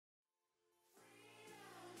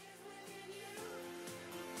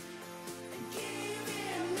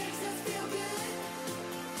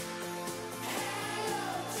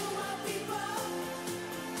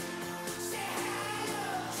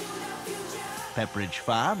Pepperidge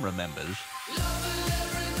Farm remembers.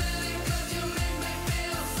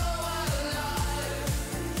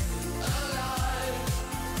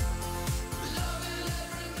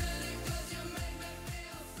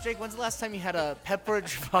 Jake, when's the last time you had a Pepperidge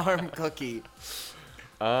Farm cookie?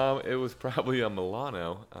 It was probably a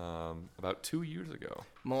Milano about 2 years ago.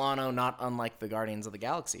 Milano, not unlike the Guardians of the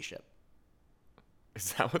Galaxy ship.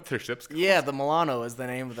 Is that what their ship's called? Yeah, the Milano is the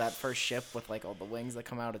name of that first ship with like all the wings that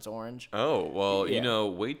come out. It's orange. Oh, well, Yeah. you know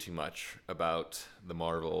way too much about the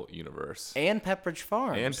Marvel universe. And Pepperidge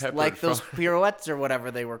Farms. And Pepperidge like those Farm. pirouettes or whatever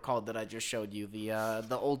they were called that I just showed you,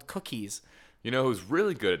 the old cookies. You know who's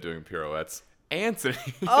really good at doing pirouettes? Anthony.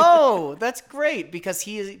 Oh, that's great because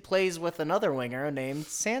he plays with another winger named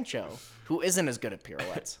Sancho, who isn't as good at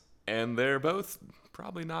pirouettes. And they're both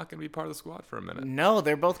probably not going to be part of the squad for a minute. No,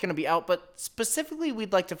 they're both going to be out, but specifically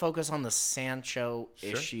we'd like to focus on the Sancho Sure.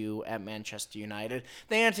 issue at Manchester United.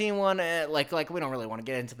 The Antony one, like we don't really want to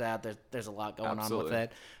get into that. There's a lot going on with Absolutely.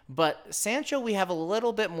 it. But Sancho, we have a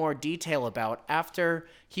little bit more detail about after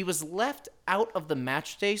he was left out of the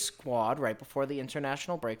matchday squad right before the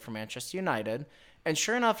international break for Manchester United. And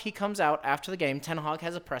sure enough, he comes out after the game. Ten Hag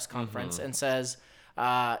has a press conference and says,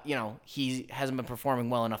 he hasn't been performing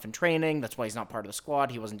well enough in training. That's why he's not part of the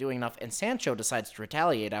squad. He wasn't doing enough. And Sancho decides to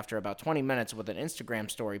retaliate after about 20 minutes with an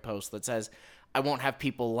Instagram story post that says, I won't have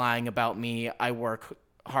people lying about me. I work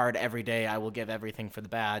hard every day. I will give everything for the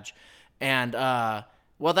badge. And,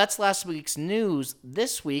 well, that's last week's news.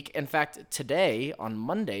 This week, in fact, today, on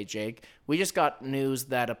Monday, Jake, we just got news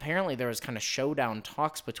that apparently there was kind of showdown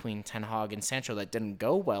talks between Ten Hag and Sancho that didn't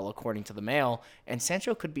go well, according to the Mail, and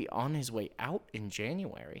Sancho could be on his way out in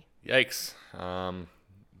January. Yikes.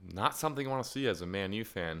 Not something I want to see as a Man U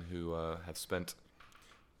fan who have spent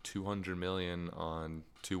 $200 million on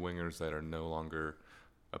two wingers that are no longer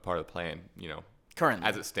a part of the plan, Currently.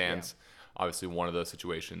 as it stands. Yeah. Obviously, one of those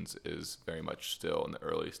situations is very much still in the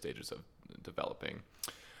early stages of developing.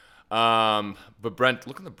 But Brent,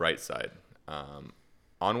 look on the bright side.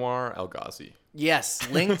 Anwar El Ghazi. Yes,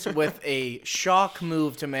 linked with a shock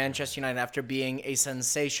move to Manchester United after being a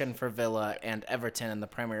sensation for Villa and Everton in the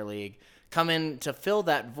Premier League. Come in to fill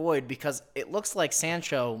that void because it looks like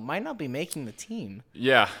Sancho might not be making the team.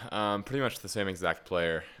 Yeah, pretty much the same exact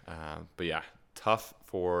player. But yeah, tough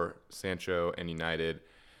for Sancho and United.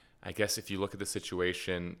 I guess if you look at the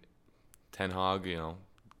situation, Ten Hag,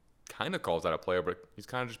 kind of calls out a player, but he's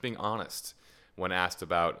kind of just being honest when asked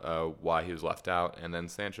about why he was left out. And then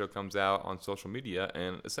Sancho comes out on social media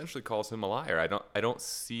and essentially calls him a liar. I don't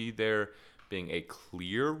see there being a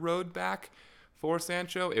clear road back for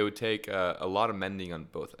Sancho. It would take a lot of mending on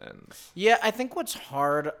both ends. Yeah, I think what's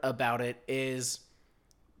hard about it is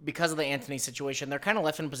because of the Antony situation, they're kind of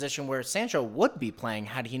left in a position where Sancho would be playing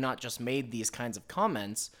had he not just made these kinds of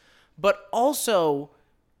comments. But also,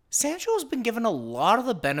 Sancho has been given a lot of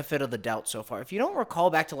the benefit of the doubt so far. If you don't recall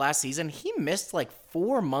back to last season, he missed like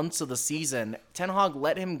 4 months of the season. Ten Hag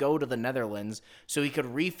let him go to the Netherlands so he could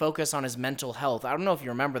refocus on his mental health. I don't know if you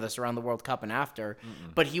remember this around the World Cup and after,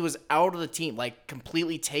 but he was out of the team, like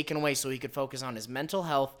completely taken away so he could focus on his mental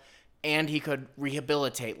health and he could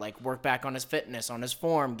rehabilitate, like work back on his fitness, on his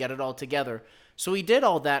form, get it all together. So he did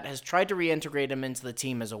all that, has tried to reintegrate him into the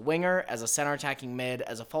team as a winger, as a center attacking mid,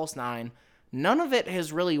 as a false nine. None of it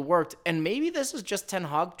has really worked, and maybe this is just Ten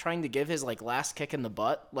Hag trying to give his last kick in the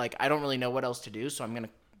butt. I don't really know what else to do, so I'm going to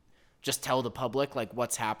just tell the public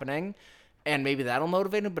what's happening, and maybe that'll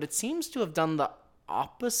motivate him, but it seems to have done the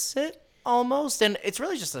opposite almost, and it's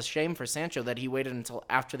really just a shame for Sancho that he waited until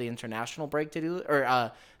after the international break to do,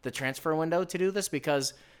 or the transfer window to do this,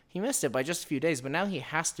 because he missed it by just a few days, but now he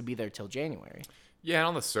has to be there till January. Yeah, and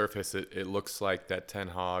on the surface, it looks like that Ten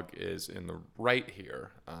Hag is in the right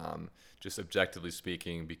here, just objectively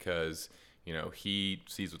speaking, because he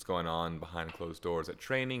sees what's going on behind closed doors at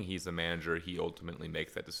training. He's the manager. He ultimately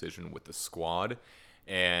makes that decision with the squad,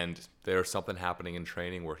 and there's something happening in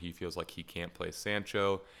training where he feels like he can't play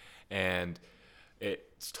Sancho, and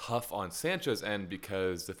it's tough on Sancho's end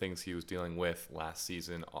because the things he was dealing with last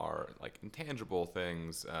season are intangible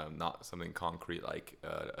things, not something concrete like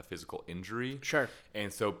a physical injury. Sure.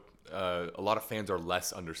 And so a lot of fans are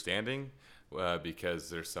less understanding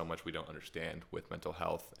because there's so much we don't understand with mental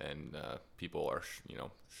health, and people are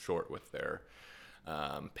short with their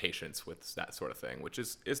patience with that sort of thing, which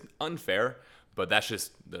is unfair. But that's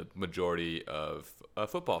just the majority of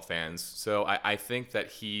football fans. So I think that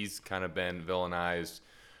he's kind of been villainized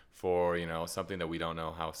for, something that we don't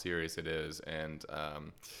know how serious it is. And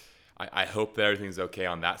I hope that everything's okay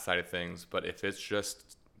on that side of things. But if it's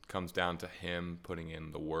just comes down to him putting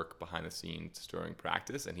in the work behind the scenes during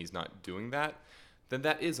practice and he's not doing that, then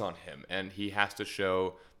that is on him, and he has to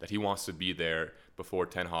show that he wants to be there before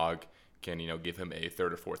Ten Hag can, give him a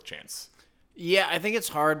third or fourth chance. Yeah, I think it's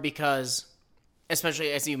hard because,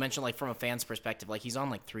 especially as you mentioned, like from a fan's perspective, like he's on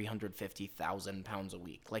like £350,000 a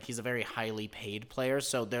week. Like he's a very highly paid player,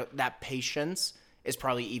 so that patience is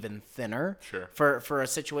probably even thinner for a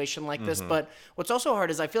situation like this. But what's also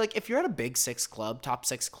hard is I feel like if you're at a big six club, top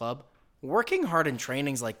six club, working hard in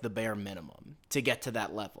training is like the bare minimum to get to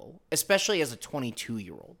that level, especially as a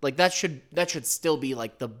 22-year-old. Like that should still be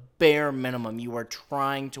like the bare minimum. You are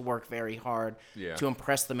trying to work very hard to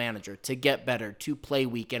impress the manager, to get better, to play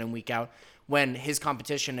week in and week out, when his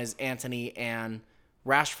competition is Antony and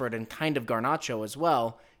Rashford and kind of Garnacho as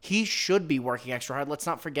well. He should be working extra hard. Let's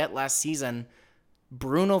not forget last season,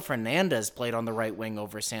 Bruno Fernandes played on the right wing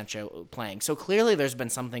over Sancho playing. So clearly there's been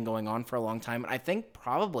something going on for a long time. And I think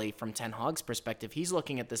probably from Ten Hag's perspective, he's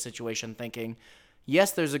looking at the situation thinking,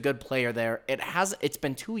 yes, there's a good player there. It's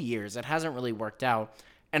been 2 years. It hasn't really worked out.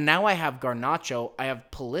 And now I have Garnacho, I have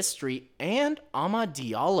Pellistri, and Amad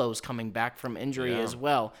Diallo's coming back from injury as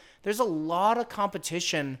well. There's a lot of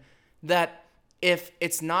competition that if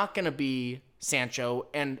it's not going to be Sancho,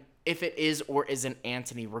 and if it is or isn't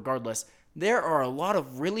Antony, regardless, there are a lot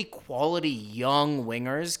of really quality young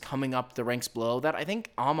wingers coming up the ranks below that. I think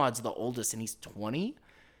Ahmad's the oldest, and he's 20.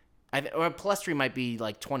 Or Pellistri might be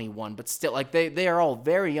like 21, but still, like they are all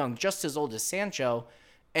very young, just as old as Sancho,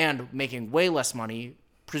 and making way less money,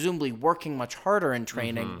 presumably working much harder in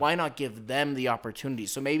training. Why not give them the opportunity?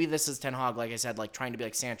 So maybe this is Ten Hag, like I said, like trying to be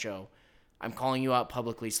like, Sancho, I'm calling you out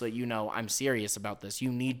publicly so that you know I'm serious about this. You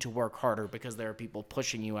need to work harder because there are people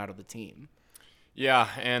pushing you out of the team. Yeah,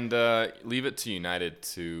 and leave it to United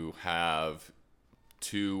to have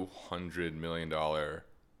 $200 million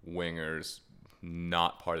wingers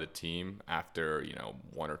not part of the team after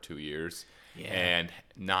 1 or 2 years, and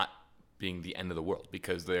not being the end of the world,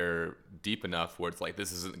 because they're deep enough where it's like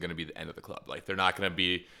this isn't going to be the end of the club. Like they're not going to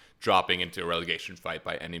be dropping into a relegation fight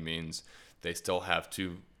by any means. They still have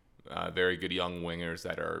two very good young wingers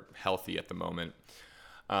that are healthy at the moment.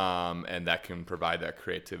 And that can provide that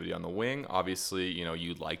creativity on the wing. Obviously,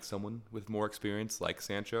 you'd like someone with more experience like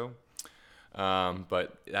Sancho,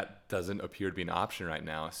 but that doesn't appear to be an option right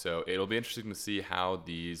now. So it'll be interesting to see how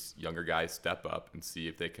these younger guys step up and see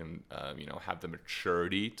if they can, have the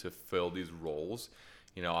maturity to fill these roles.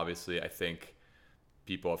 Obviously, I think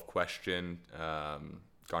people have questioned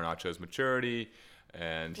Garnacho's maturity,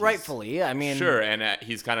 and rightfully, I mean, sure, and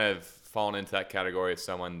he's kind of fallen into that category of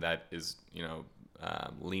someone that is,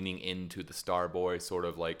 leaning into the star boy sort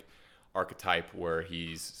of like archetype, where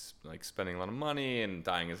he's like spending a lot of money and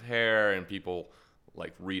dyeing his hair, and people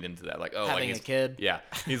like read into that like, oh, having like a kid. Yeah,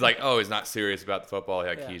 he's like, oh, he's not serious about the football.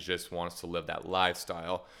 Like he just wants to live that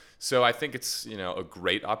lifestyle. So I think it's a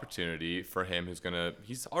great opportunity for him.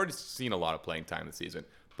 He's already seen a lot of playing time this season,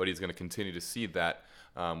 but he's gonna continue to see that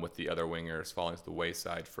with the other wingers falling to the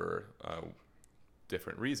wayside for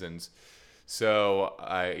different reasons. So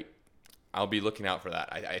I'll be looking out for that.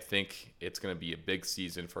 I think it's going to be a big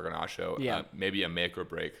season for Garnacho. Maybe a make or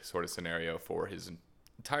break sort of scenario for his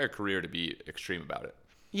entire career, to be extreme about it.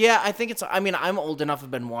 Yeah, I think I'm old enough,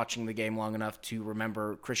 I've been watching the game long enough to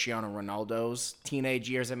remember Cristiano Ronaldo's teenage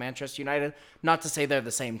years at Manchester United. Not to say they're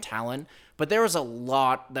the same talent, but there was a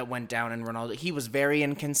lot that went down in Ronaldo. He was very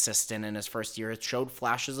inconsistent in his first year. It showed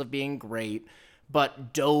flashes of being great,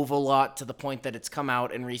 but dove a lot to the point that it's come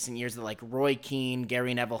out in recent years that like Roy Keane,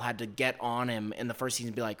 Gary Neville had to get on him in the first season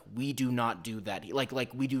and be like, we do not do that.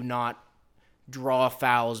 Like we do not draw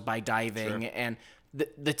fouls by diving. Sure. And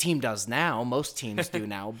the team does now. Most teams do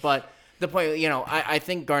now. But the point, I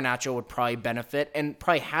think Garnacho would probably benefit, and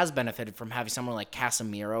probably has benefited from having someone like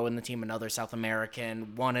Casemiro in the team, another South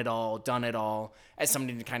American, won it all, done it all, as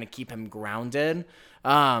somebody to kind of keep him grounded.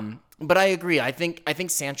 But I agree. I think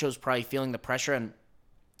Sancho's probably feeling the pressure, and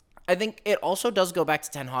I think it also does go back to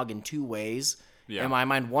Ten Hag in two ways in my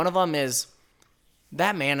mind. One of them is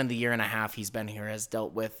that man in the year and a half he's been here has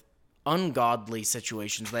dealt with ungodly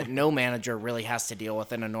situations that no manager really has to deal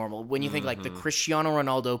with in a normal. When you think like the Cristiano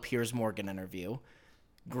Ronaldo Piers Morgan interview,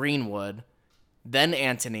 Greenwood, then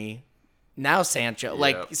Antony, now Sancho.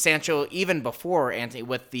 Like Sancho even before Antony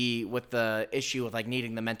with the issue of like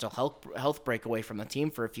needing the mental health break away from the team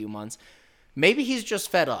for a few months. Maybe he's just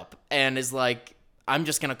fed up and is like, I'm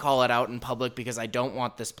just going to call it out in public because I don't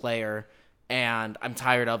want this player and I'm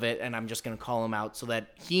tired of it, and I'm just going to call him out so that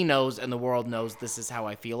he knows and the world knows this is how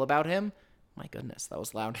I feel about him. My goodness, that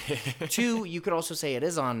was loud. Two, you could also say it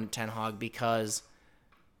is on Ten Hag because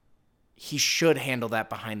he should handle that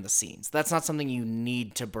behind the scenes. That's not something you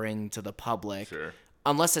need to bring to the public. Sure.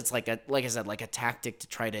 unless it's like I said, like a tactic to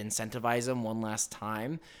try to incentivize him one last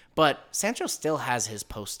time. But Sancho still has his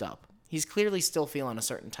post up. He's clearly still feeling a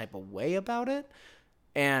certain type of way about it.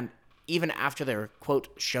 And even after their, quote,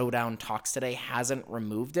 showdown talks today, hasn't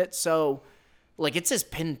removed it. So, like, it's his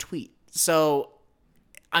pinned tweet. So,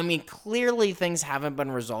 I mean, clearly things haven't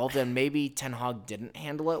been resolved, and maybe Ten Hag didn't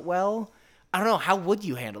handle it well. I don't know. How would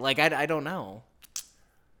you handle it? Like, I don't know.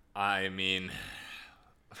 I mean,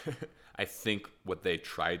 I think what they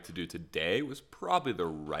tried to do today was probably the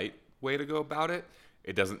right way to go about it.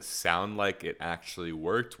 It doesn't sound like it actually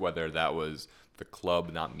worked, whether that was the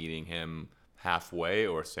club not meeting him halfway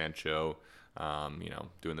or Sancho,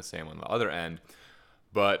 doing the same on the other end.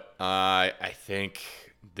 But I think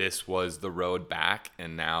this was the road back,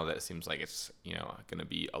 and now that it seems like it's going to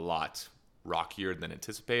be a lot rockier than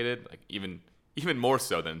anticipated, like even more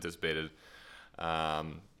so than anticipated.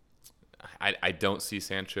 I don't see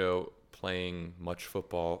Sancho playing much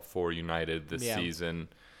football for United this season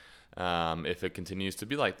if it continues to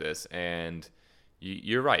be like this. And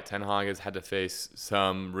you're right. Ten Hag has had to face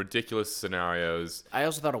some ridiculous scenarios. I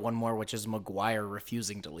also thought of one more, which is Maguire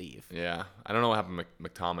refusing to leave. Yeah. I don't know what happened to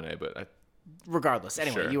McTominay, but regardless.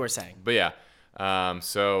 Anyway, sure. You were saying. But yeah.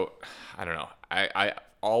 So, I don't know. I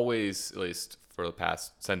always, at least for the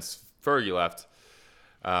past, since Fergie left,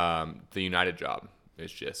 the United job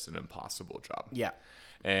is just an impossible job. Yeah.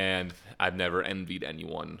 And I've never envied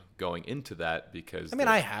anyone going into that because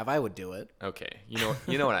I have. I would do it. Okay. You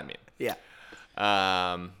know what I mean. Yeah.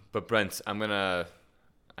 But Brent, I'm gonna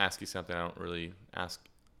ask you something I don't really ask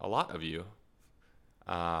a lot of you.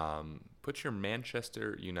 Put your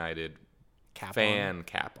Manchester United cap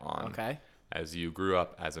on. Okay. As you grew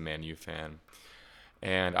up as a Man U fan,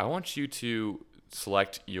 and I want you to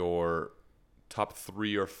select your top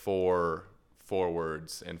 3 or 4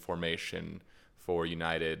 forwards and formation for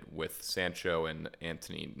United with Sancho and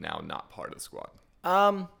Antony now not part of the squad.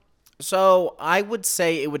 So I would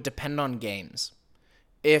say it would depend on games.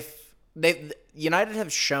 If United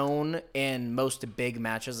have shown in most big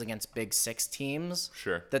matches against Big Six teams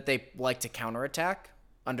Sure. that they like to counterattack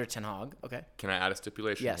under Ten Hag. Okay. Can I add a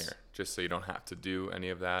stipulation Yes. here? Just so you don't have to do any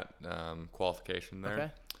of that qualification there.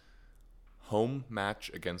 Okay. Home match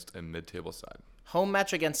against a mid-table side. Home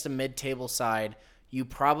match against a mid-table side, you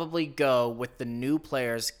probably go with the new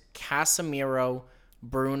players Casemiro,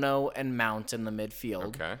 Bruno, and Mount in the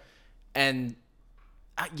midfield. Okay. And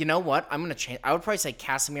you know what? I'm going to change. I would probably say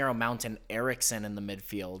Casemiro, Mount, and Eriksen in the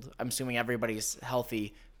midfield. I'm assuming everybody's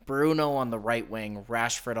healthy. Bruno on the right wing,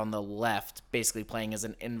 Rashford on the left, basically playing as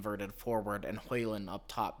an inverted forward, and Højlund up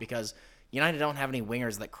top, because United don't have any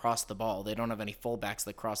wingers that cross the ball. They don't have any fullbacks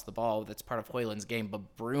that cross the ball. That's part of Højlund's game,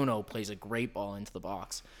 but Bruno plays a great ball into the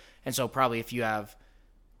box. And so probably if you have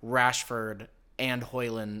Rashford and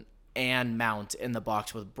Højlund and Mount in the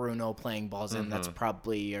box with Bruno playing balls in, that's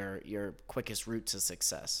probably your quickest route to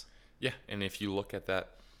success. Yeah, and if you look at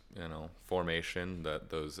that, formation,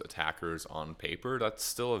 those attackers on paper, that's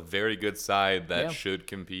still a very good side that should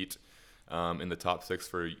compete in the top 6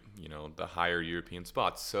 for the higher European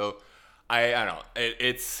spots. So I don't know.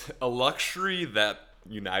 It's a luxury that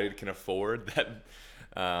United can afford.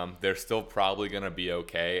 That they're still probably going to be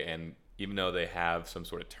okay, and even though they have some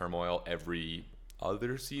sort of turmoil every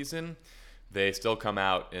other season, they still come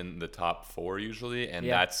out in the top 4 usually, and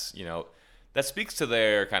that's that speaks to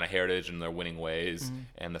their kind of heritage and their winning ways,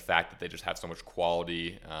 and the fact that they just have so much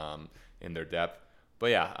quality in their depth.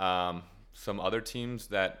 But yeah, some other teams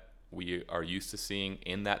that we are used to seeing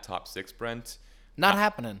in that top 6, Brent, not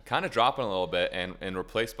happening. Kind of dropping a little bit and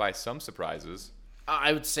replaced by some surprises.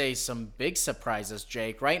 I would say some big surprises,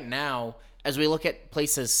 Jake. Right now, as we look at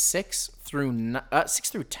places 6 through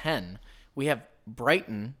 10, we have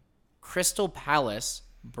Brighton, Crystal Palace,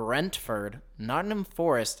 Brentford, Nottingham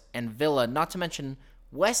Forest, and Villa, not to mention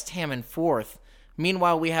West Ham in 4th.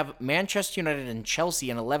 Meanwhile, we have Manchester United and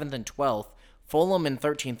Chelsea in 11th and 12th, Fulham in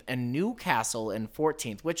 13th, and Newcastle in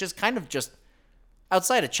 14th, which is kind of just,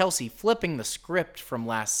 outside of Chelsea, flipping the script from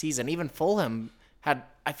last season. Even Fulham had,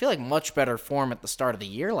 I feel like, much better form at the start of the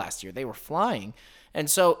year last year. They were flying. And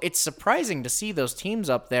so it's surprising to see those teams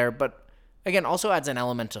up there, but again, also adds an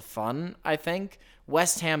element of fun, I think.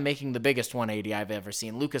 West Ham making the biggest 180 I've ever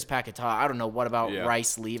seen. Lucas Paquetá, I don't know what about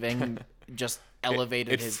Rice leaving, just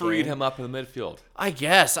elevated his game. It freed him up in the midfield. I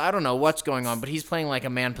guess. I don't know what's going on, but he's playing like a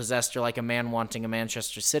man possessed or like a man wanting a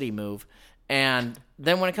Manchester City move. And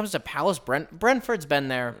then when it comes to Palace, Brentford's been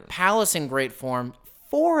there. Palace in great form.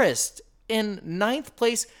 Forest in 9th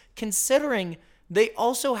place, considering they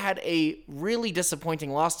also had a really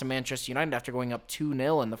disappointing loss to Manchester United after going up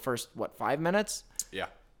 2-0 in the first, 5 minutes? Yeah.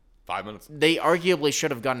 5 minutes. They arguably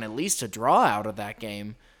should have gotten at least a draw out of that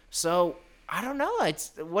game. So, I don't know.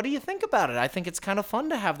 What do you think about it? I think it's kind of fun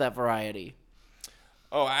to have that variety.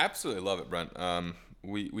 Oh, I absolutely love it, Brent.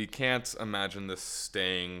 We can't imagine this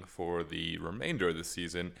staying for the remainder of the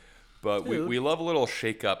season, but we love a little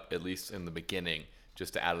shake-up, at least in the beginning,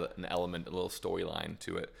 just to add an element, a little storyline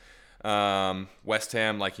to it. West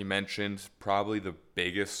Ham, like you mentioned, probably the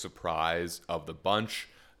biggest surprise of the bunch.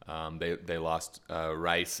 They lost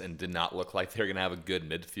Rice and did not look like they were going to have a good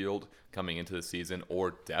midfield coming into the season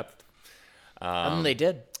or depth. And they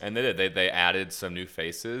did. And they did. They added some new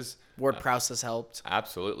faces. Ward-Prowse has helped.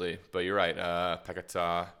 Absolutely. But you're right.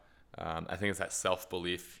 Paquetá, I think it's that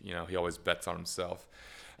self-belief. He always bets on himself.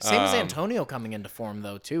 Same as Antonio coming into form,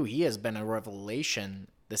 though, too. He has been a revelation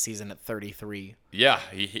this season at 33. Yeah,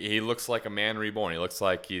 he looks like a man reborn. He looks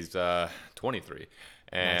like he's 23.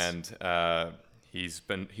 And nice.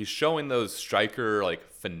 He's showing those striker, like,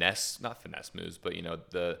 not finesse moves, but,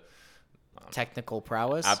 the technical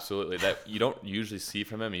prowess. Absolutely. That you don't usually see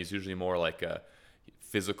from him. He's usually more like a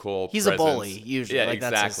physical He's presence. A bully, usually. Yeah, like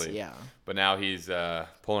exactly. Yeah. But now he's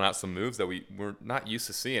pulling out some moves that we're not used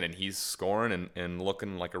to seeing, and he's scoring and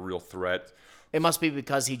looking like a real threat. It must be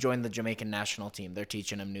because he joined the Jamaican national team. They're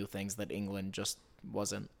teaching him new things that England just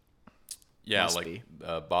wasn't. Yeah, like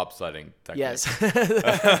bobsledding technique. Yes.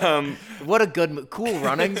 What a good Cool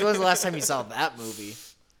Runnings. When was the last time you saw that movie?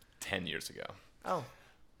 10 years ago. Oh.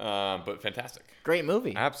 But fantastic. Great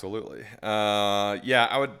movie. Absolutely. Yeah,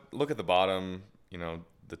 I would look at the bottom,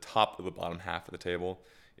 the top of the bottom half of the table,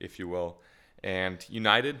 if you will. And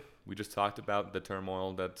United, we just talked about the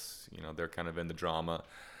turmoil that's, they're kind of in the drama.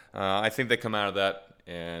 I think they come out of that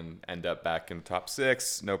and end up back in the top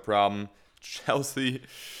 6, no problem. Chelsea.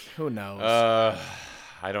 Who knows?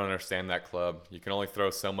 I don't understand that club. You can only throw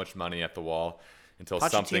so much money at the wall until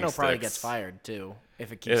something sticks. Pochettino probably gets fired too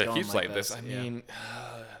if it keeps going like this. I mean,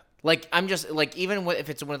 I'm just even if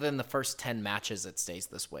it's within the first 10 matches it stays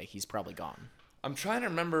this way, he's probably gone. I'm trying to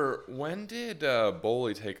remember, when did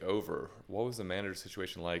Bowley take over? What was the manager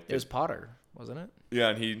situation like? It was Potter, wasn't it? Yeah,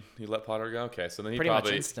 and he let Potter go. Okay, so then pretty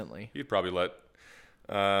much instantly. He'd probably let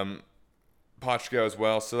Poch go as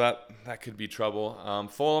well. So that could be trouble.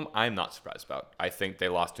 Fulham, I'm not surprised about. I think they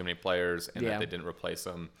lost too many players and that they didn't replace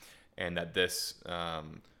them, and that this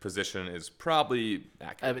position is probably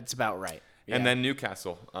accurate. It's about right. Yeah. And then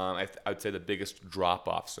Newcastle, I would say the biggest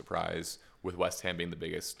drop-off surprise, with West Ham being the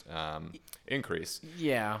biggest increase.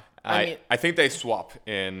 Yeah. I think they swap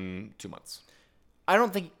in 2 months. I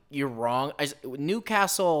don't think you're wrong.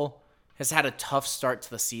 Newcastle has had a tough start to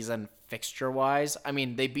the season fixture-wise. I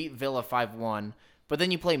mean, they beat Villa 5-1, but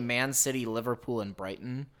then you play Man City, Liverpool, and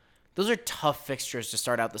Brighton. Those are tough fixtures to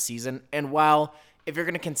start out the season. And while if you're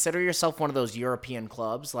going to consider yourself one of those European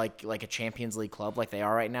clubs, like a Champions League club like they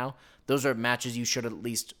are right now, those are matches you should at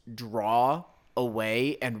least draw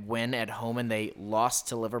away and win at home. And they lost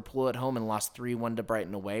to Liverpool at home and lost 3-1 to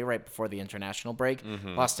Brighton away right before the international break.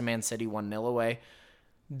 Mm-hmm. Lost to Man City 1-0 away.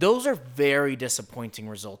 Those are very disappointing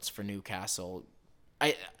results for Newcastle.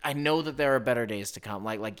 I know that there are better days to come,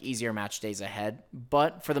 like easier match days ahead,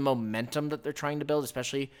 but for the momentum that they're trying to build,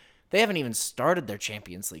 especially, they haven't even started their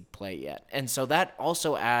Champions League play yet. And so that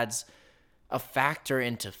also adds a factor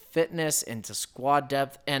into fitness, into squad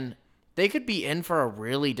depth, and they could be in for a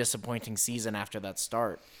really disappointing season after that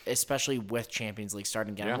start, especially with Champions League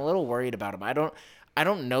starting again. Yeah. I'm a little worried about them. I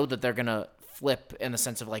don't know that they're going to flip in the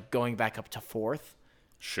sense of going back up to 4th.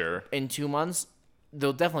 Sure. In 2 months.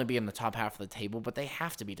 They'll definitely be in the top half of the table, but they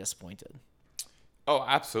have to be disappointed. Oh,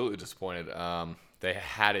 absolutely disappointed. They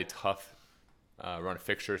had a tough run of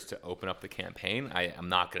fixtures to open up the campaign. I'm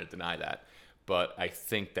not going to deny that. But I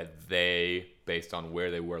think that they, based on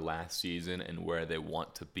where they were last season and where they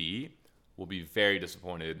want to be, will be very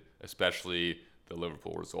disappointed, especially the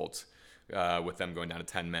Liverpool results, with them going down to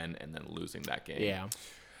 10 men and then losing that game.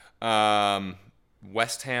 Yeah.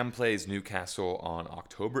 West Ham plays Newcastle on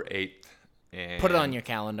October 8th. And, put it on your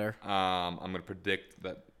calendar. I'm going to predict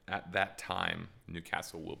that at that time,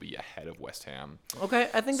 Newcastle will be ahead of West Ham. Okay,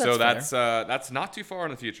 I think that's fair. That's not too far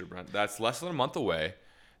in the future, Brent. That's less than a month away.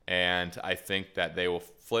 And I think that they will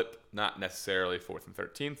flip, not necessarily 4th and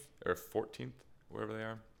 13th, or 14th, wherever they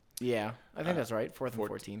are. Yeah, I think that's right, 4th and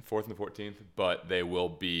 14th. 4th and 14th, but they will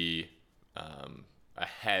be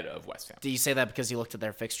ahead of West Ham. Do you say that because you looked at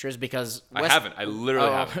their fixtures? Because I haven't. I literally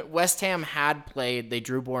haven't. West Ham had played. They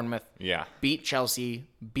drew Bournemouth. Yeah. Beat Chelsea.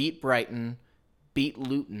 Beat Brighton. Beat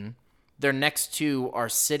Luton. Their next 2 are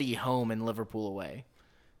City home and Liverpool away,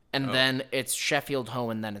 and then it's Sheffield home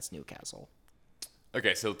and then it's Newcastle.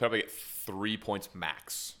 Okay, so they'll probably get 3 points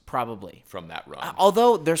max Probably. from that run.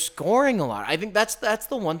 Although they're scoring a lot. I think that's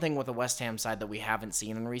the one thing with the West Ham side that we haven't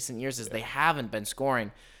seen in recent years is they haven't been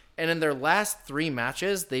scoring. And in their last 3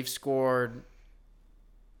 matches, they've scored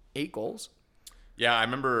 8 goals. Yeah, I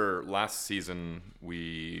remember last season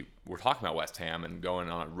we were talking about West Ham and going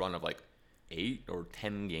on a run of like 8 or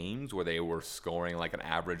 10 games where they were scoring like an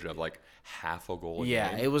average of like half a goal a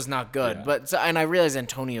Yeah, game. it was not good. Yeah. But and I realize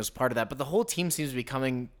Antonio's part of that, but the whole team seems to be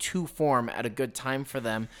coming to form at a good time for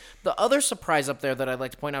them. The other surprise up there that I'd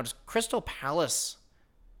like to point out is Crystal Palace.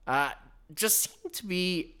 Just seem to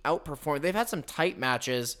be outperforming. They've had some tight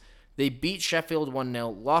matches. They beat Sheffield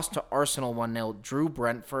 1-0, lost to Arsenal 1-0, drew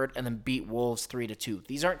Brentford, and then beat Wolves 3-2.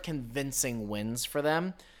 These aren't convincing wins for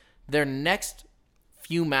them. Their next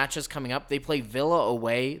few matches coming up, they play Villa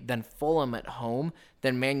away, then Fulham at home,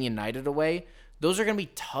 then Man United away. Those are going to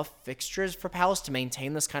be tough fixtures for Palace to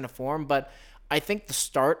maintain this kind of form, but I think the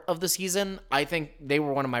start of the season, I think they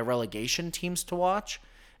were one of my relegation teams to watch,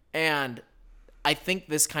 and I think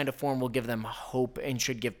this kind of form will give them hope and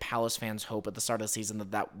should give Palace fans hope at the start of the season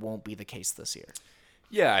that won't be the case this year.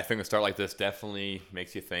 Yeah, I think a start like this definitely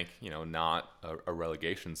makes you think, not a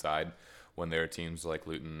relegation side when there are teams like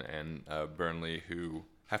Luton and Burnley who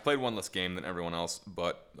have played one less game than everyone else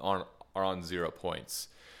but are on 0 points.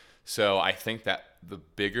 So I think that the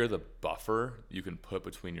bigger the buffer you can put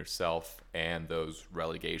between yourself and those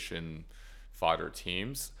relegation fodder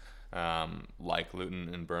teams like Luton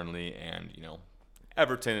and Burnley and,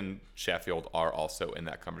 Everton and Sheffield are also in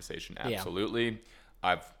that conversation. Absolutely. Yeah.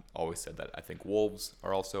 I've always said that I think Wolves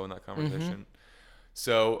are also in that conversation. Mm-hmm.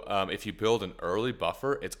 So if you build an early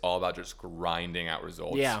buffer, it's all about just grinding out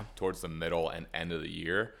results towards the middle and end of the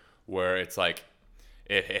year, where it's like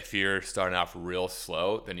if you're starting off real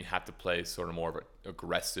slow, then you have to play sort of more of an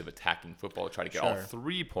aggressive attacking football to try to get all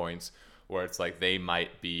 3 points, where it's like they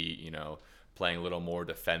might be, playing a little more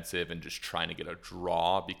defensive and just trying to get a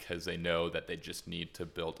draw because they know that they just need to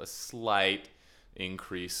build a slight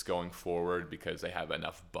increase going forward because they have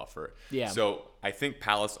enough buffer. Yeah. So I think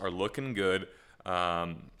Palace are looking good.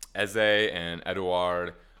 Eze and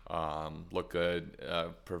Edouard look good,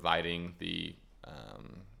 providing the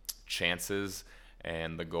chances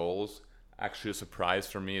and the goals. Actually, a surprise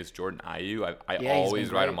for me is Jordan Ayew. I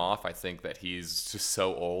always write him off. I think that he's just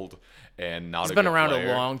so old and not a good player. He's been around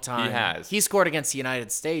a long time. He has. He scored against the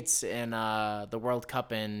United States in the World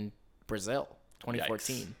Cup in Brazil,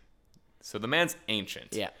 2014. Yikes. So the man's ancient.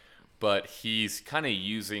 Yeah. But he's kind of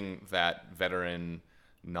using that veteran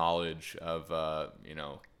knowledge of,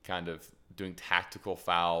 kind of doing tactical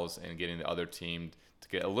fouls and getting the other team to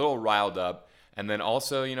get a little riled up. And then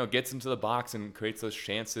also, gets into the box and creates those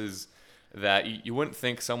chances that you wouldn't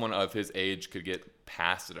think someone of his age could get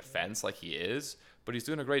past the defense like he is, but he's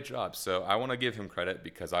doing a great job. So I want to give him credit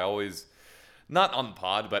because I always, not on the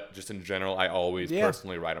pod, but just in general, I always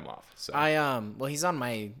personally write him off. So well, he's on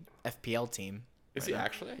my FPL team. Is he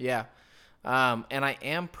actually? Yeah. And I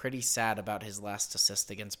am pretty sad about his last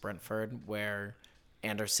assist against Brentford, where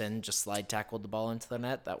Anderson just slide tackled the ball into the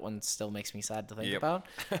net. That one still makes me sad to think about.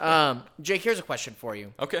 Jake, here's a question for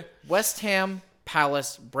you. Okay. West Ham,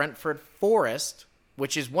 Palace, Brentford, Forest,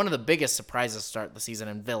 which is one of the biggest surprises to start the season,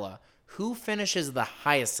 in Villa. Who finishes the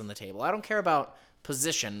highest in the table? I don't care about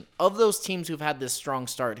position. Of those teams who've had this strong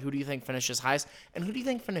start, who do you think finishes highest, and who do you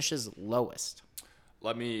think finishes lowest?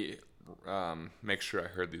 Let me make sure I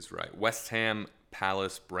heard these right. West Ham,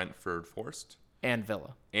 Palace, Brentford, Forest? And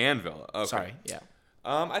Villa. Okay. Sorry, yeah.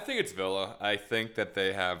 I think it's Villa. I think that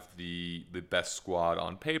they have the best squad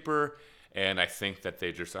on paper, and I think that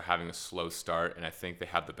they just are having a slow start, and I think they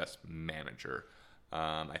have the best manager.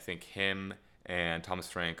 I think him and Thomas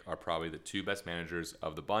Frank are probably the 2 best managers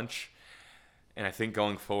of the bunch, and I think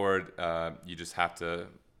going forward, you just have to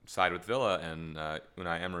side with Villa and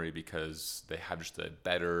Unai Emery because they have just a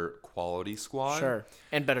better quality squad. Sure,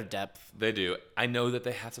 and better depth. They do. I know that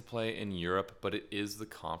they have to play in Europe, but it is the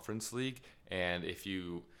Conference League. And if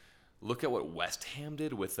you look at what West Ham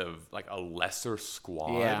did with a lesser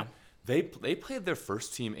squad, they played their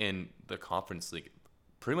first team in the Conference League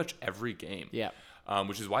pretty much every game. Yeah,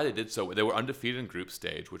 which is why they did so. They were undefeated in group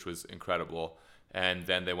stage, which was incredible, and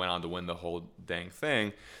then they went on to win the whole dang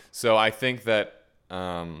thing. So I think that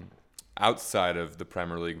outside of the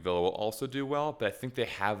Premier League, Villa will also do well, but I think they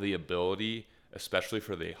have the ability, especially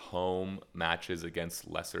for the home matches against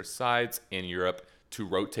lesser sides in Europe, to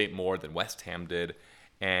rotate more than West Ham did.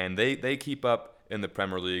 And they keep up in the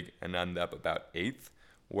Premier League and end up about 8th,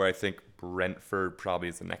 where I think Brentford probably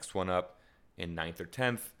is the next one up in 9th or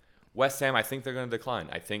 10th. West Ham, I think they're going to decline.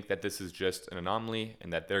 I think that this is just an anomaly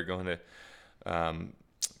and that they're going to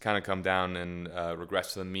kind of come down and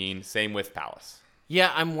regress to the mean. Same with Palace.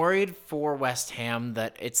 Yeah, I'm worried for West Ham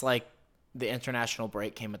that it's like the international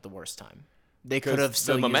break came at the worst time. They could have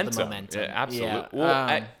still used the momentum. Yeah, absolutely. Yeah,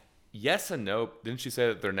 Well, yes and no. Didn't you say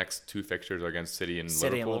that their next 2 fixtures are against City and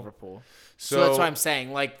City Liverpool? and Liverpool. So that's what I'm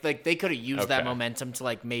saying. Like they could have used that Okay. momentum to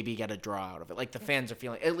like maybe get a draw out of it. Like the fans are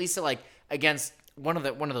feeling at least like against one of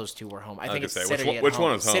those two were home. I think it's City at which home.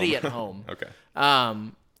 one is home? City at home. Okay.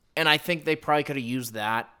 And I think they probably could have used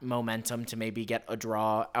that momentum to maybe get a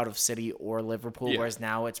draw out of City or Liverpool, Yeah. whereas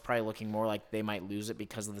now it's probably looking more like they might lose it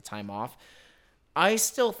because of the time off. I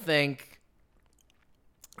still think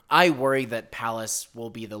I worry that Palace will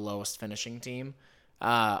be the lowest finishing team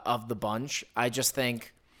of the bunch. I just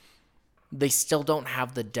think they still don't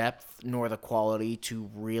have the depth nor the quality to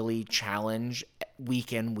really challenge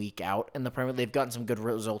week in, week out in the Premier League. They've gotten some good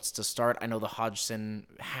results to start. I know the Hodgson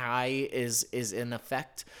high is in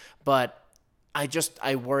effect, but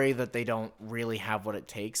I worry that they don't really have what it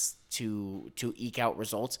takes to eke out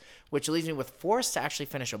results, which leaves me with Forest to actually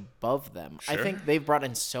finish above them. I Sure. think they've brought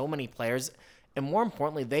in so many players, and more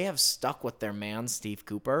importantly, they have stuck with their man, Steve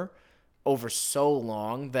Cooper, over so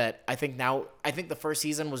long that I think the first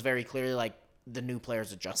season was very clearly like the new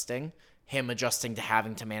players adjusting, him adjusting to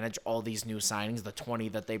having to manage all these new signings, the 20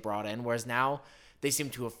 that they brought in, whereas now they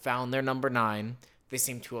seem to have found their number 9. They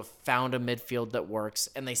seem to have found a midfield that works,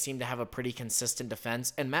 and they seem to have a pretty consistent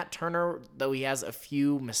defense. And Matt Turner, though he has a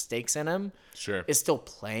few mistakes in him, Sure. is still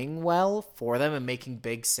playing well for them and making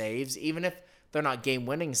big saves, even if they're not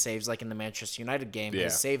game-winning saves like in the Manchester United game. Yeah.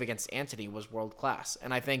 His save against Antony was world-class.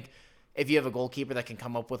 And I think if you have a goalkeeper that can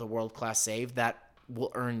come up with a world-class save, that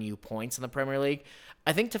will earn you points in the Premier League.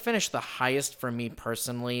 I think to finish the highest for me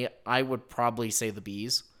personally, I would probably say the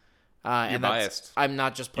Bees. You're biased. I'm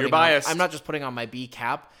not just putting You're biased. I'm not just putting on my B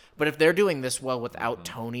cap, but if they're doing this well without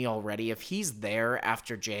Tony already, if he's there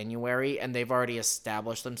after January and they've already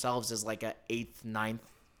established themselves as like a 8th, 9th,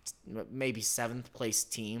 maybe 7th place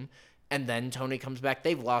team, and then Tony comes back,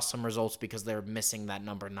 they've lost some results because they're missing that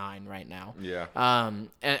number 9 right now. Yeah.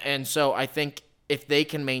 And so I think if they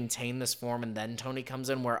can maintain this form and then Tony comes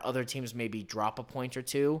in where other teams maybe drop a point or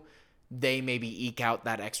two, they maybe eke out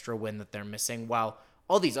that extra win that they're missing, while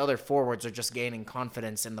all these other forwards are just gaining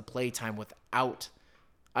confidence in the playtime without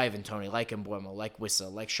Ivan Toney, like Mbuemo, like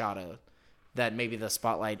Wissa, like Shada, that maybe the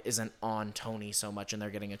spotlight isn't on Tony so much and they're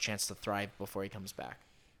getting a chance to thrive before he comes back.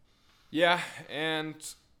 Yeah, and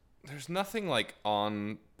there's nothing like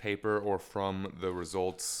on paper or from the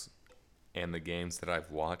results and the games that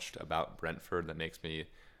I've watched about Brentford that makes me,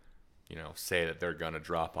 say that they're going to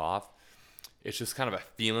drop off. It's just kind of a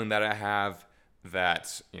feeling that I have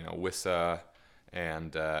that, Wissa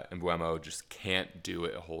and Mbuemo just can't do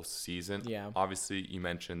it a whole season. Yeah. Obviously, you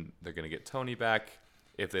mentioned they're going to get Tony back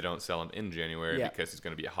if they don't sell him in January Yeah. because he's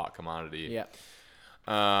going to be a hot commodity. Yeah.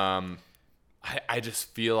 I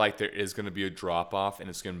just feel like there is going to be a drop off, and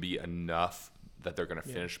it's going to be enough that they're going to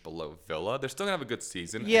finish below Villa. They're still going to have a good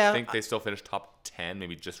season. Yeah. I think they still finish top 10,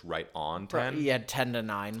 maybe just right on 10. Yeah,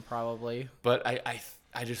 10-9 probably. But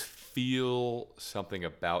I just feel something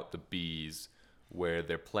about the Bees where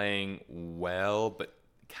they're playing well, but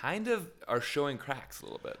kind of are showing cracks a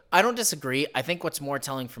little bit. I don't disagree. I think what's more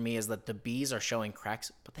telling for me is that the Bees are showing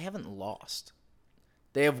cracks, but they haven't lost.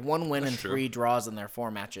 They have 1 win and 3 draws in their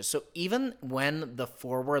 4 matches. So even when the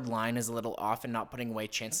forward line is a little off and not putting away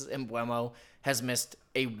chances, Mbuemo has missed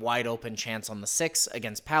a wide open chance on the 6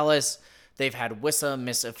 against Palace. They've had Wissa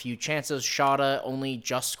miss a few chances. Shada only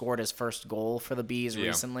just scored his first goal for the Bees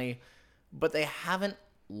recently. But they haven't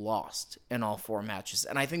lost in all 4 matches.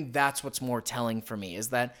 And I think that's what's more telling for me is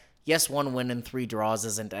that, yes, 1 win and 3 draws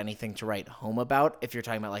isn't anything to write home about if you're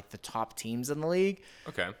talking about like the top teams in the league.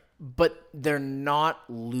 Okay. But they're not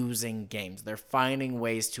losing games. They're finding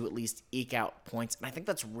ways to at least eke out points. And I think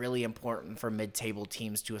that's really important for mid-table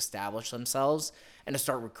teams to establish themselves and to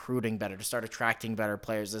start recruiting better, to start attracting better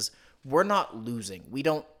players. Is we're not losing. We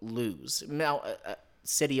don't lose. Now,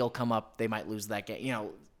 City will come up. They might lose that game,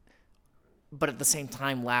 But at the same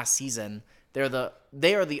time, last season, they are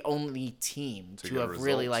the only team to have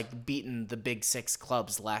really like beaten the big 6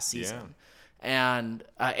 clubs last season. Yeah. And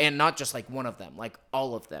not just like one of them, like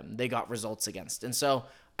all of them, they got results against. And so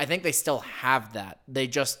I think they still have that. They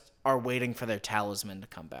just are waiting for their talisman to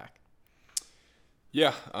come back.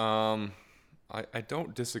 Yeah, I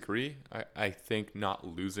don't disagree. I think not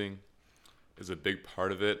losing is a big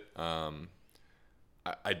part of it.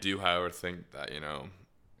 I do, however, think that,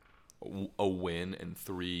 a win and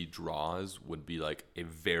 3 draws would be like a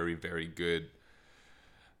very, very good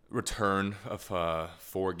return of a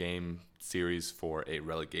 4-game series for a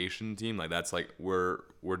relegation team. Like that's like we're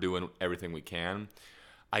doing everything we can.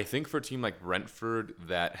 I think for a team like Brentford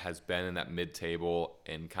that has been in that mid-table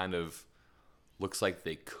and kind of looks like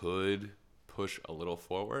they could push a little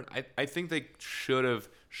forward, I think they should have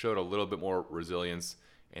showed a little bit more resilience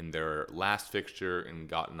in their last fixture and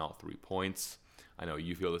gotten all 3 points. I know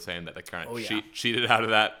you feel the same, that they kind of cheated out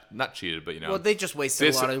of that. Not cheated, but, Well, they just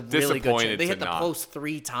wasted a lot of really good chances. They hit the not. post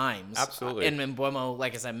 3 times. Absolutely. And Mbeumo,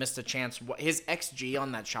 like I said, missed a chance. His XG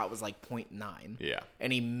on that shot was like 0.9. Yeah.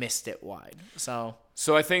 And he missed it wide. So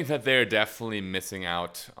I think that they're definitely missing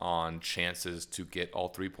out on chances to get all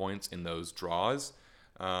 3 points in those draws.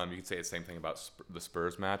 You could say the same thing about the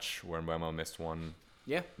Spurs match where Mbeumo missed one.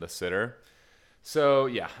 Yeah. The sitter. So,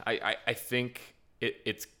 yeah, I think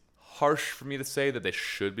it's harsh for me to say that they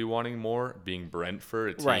should be wanting more, being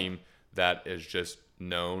Brentford, a team that is just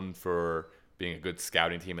known for being a good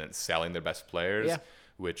scouting team and selling their best players,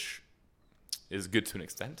 which is good to an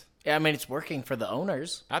extent. Yeah, I mean, it's working for the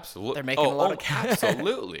owners. Absolutely. They're making a lot of cash.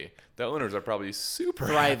 Absolutely. The owners are probably super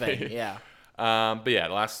thriving, happy. yeah. But yeah,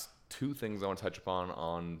 the last 2 things I want to touch upon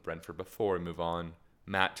on Brentford before we move on.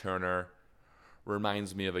 Matt Turner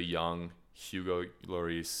reminds me of a young Hugo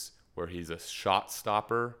Lloris, where he's a shot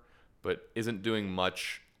stopper, but isn't doing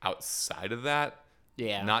much outside of that.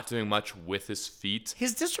 Yeah. Not doing much with his feet.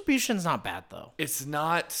 His distribution's not bad, though. It's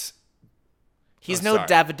not... He's no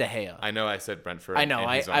David De Gea. I know I said Brentford. I know.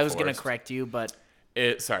 And I was going to correct you, but...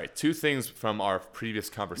 Sorry, 2 things from our previous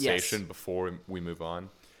conversation before we move on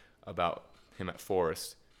about him at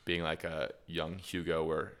Forest being like a young Hugo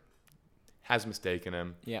where has mistaken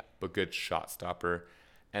him, but good shot stopper.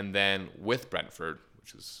 And then with Brentford,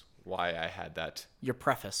 which is why I had that. Your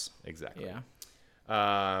preface. Exactly.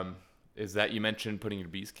 Yeah. Is that you mentioned putting your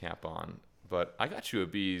Bees cap on, but I got you a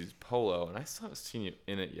Bees polo, and I still haven't seen you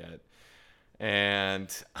in it yet.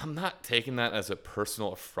 And I'm not taking that as a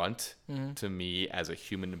personal affront to me as a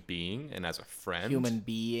human being and as a friend. Human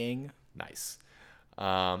being. Nice.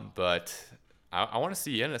 But I want to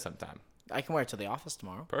see you in it sometime. I can wear it to the office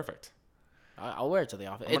tomorrow. Perfect. I'll wear it to the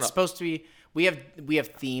office. It's supposed to be. We have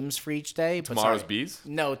themes for each day. But Tomorrow's Bees?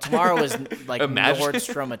 No, tomorrow is like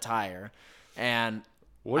Nordstrom attire, and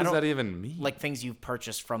what does that even mean? Like things you've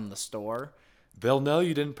purchased from the store. They'll know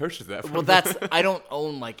you didn't purchase that. Well, I don't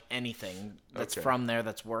own like anything that's from there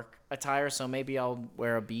that's work attire, so maybe I'll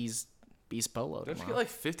wear a Bees polo tomorrow. Don't you get like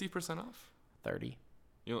 50% off? 30.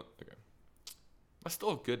 Okay. That's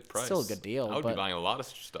still a good price. Still a good deal. I would be buying a lot of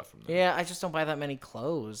stuff from them. Yeah, I just don't buy that many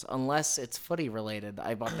clothes unless it's footy related.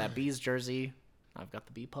 I bought that Bees jersey. I've got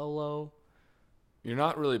the Bee polo. You're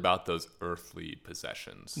not really about those earthly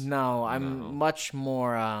possessions. No, I'm much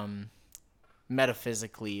more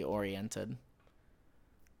metaphysically oriented.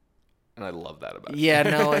 And I love that about you. Yeah,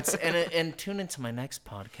 no, it's and tune into my next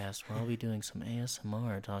podcast where I'll be doing some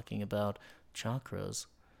ASMR talking about chakras.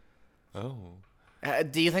 Oh.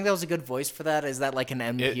 Do you think that was a good voice for that? Is that like an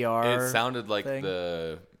NPR? It sounded like thing?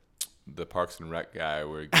 the Parks and Rec guy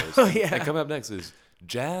where he goes, and coming up next is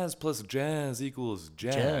jazz plus jazz equals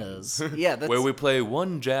jazz. Yeah, that's... where we play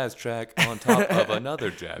one jazz track on top of another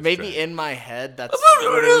jazz Maybe track. in my head, that's...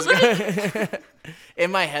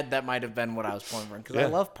 In my head, that might have been what I was pulling from. Because I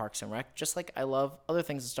love Parks and Rec, just like I love other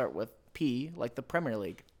things that start with P, like the Premier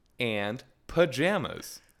League. And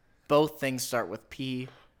pajamas. Both things start with P.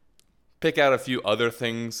 Pick out a few other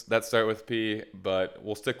things that start with P, but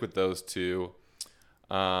we'll stick with those 2.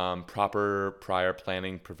 Proper prior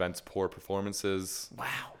planning prevents poor performances. Wow.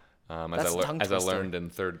 As I learned in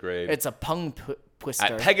 3rd grade. It's a tongue twister.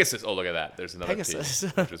 At Pegasus. Oh, look at that. There's another Pegasus.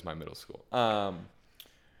 P, which is my middle school.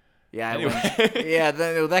 Yeah. Anyway.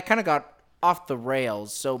 That kind of got off the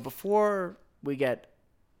rails. So before we get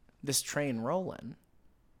this train rolling.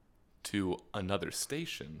 To another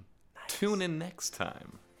station. Nice. Tune in next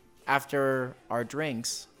time. After our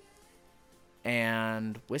drinks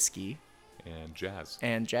and whiskey. And jazz.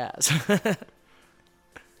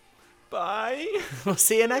 Bye. We'll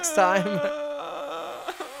see you next time.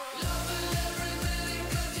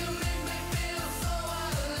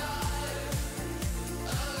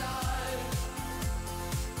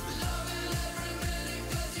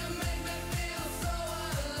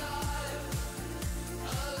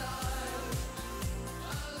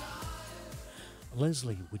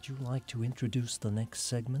 Leslie, would you like to introduce the next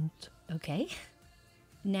segment? Okay.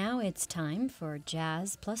 Now it's time for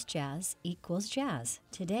Jazz plus Jazz equals Jazz.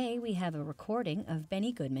 Today we have a recording of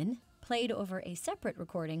Benny Goodman played over a separate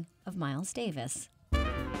recording of Miles Davis.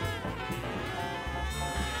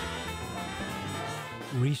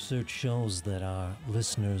 Research shows that our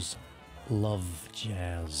listeners love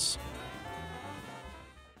jazz.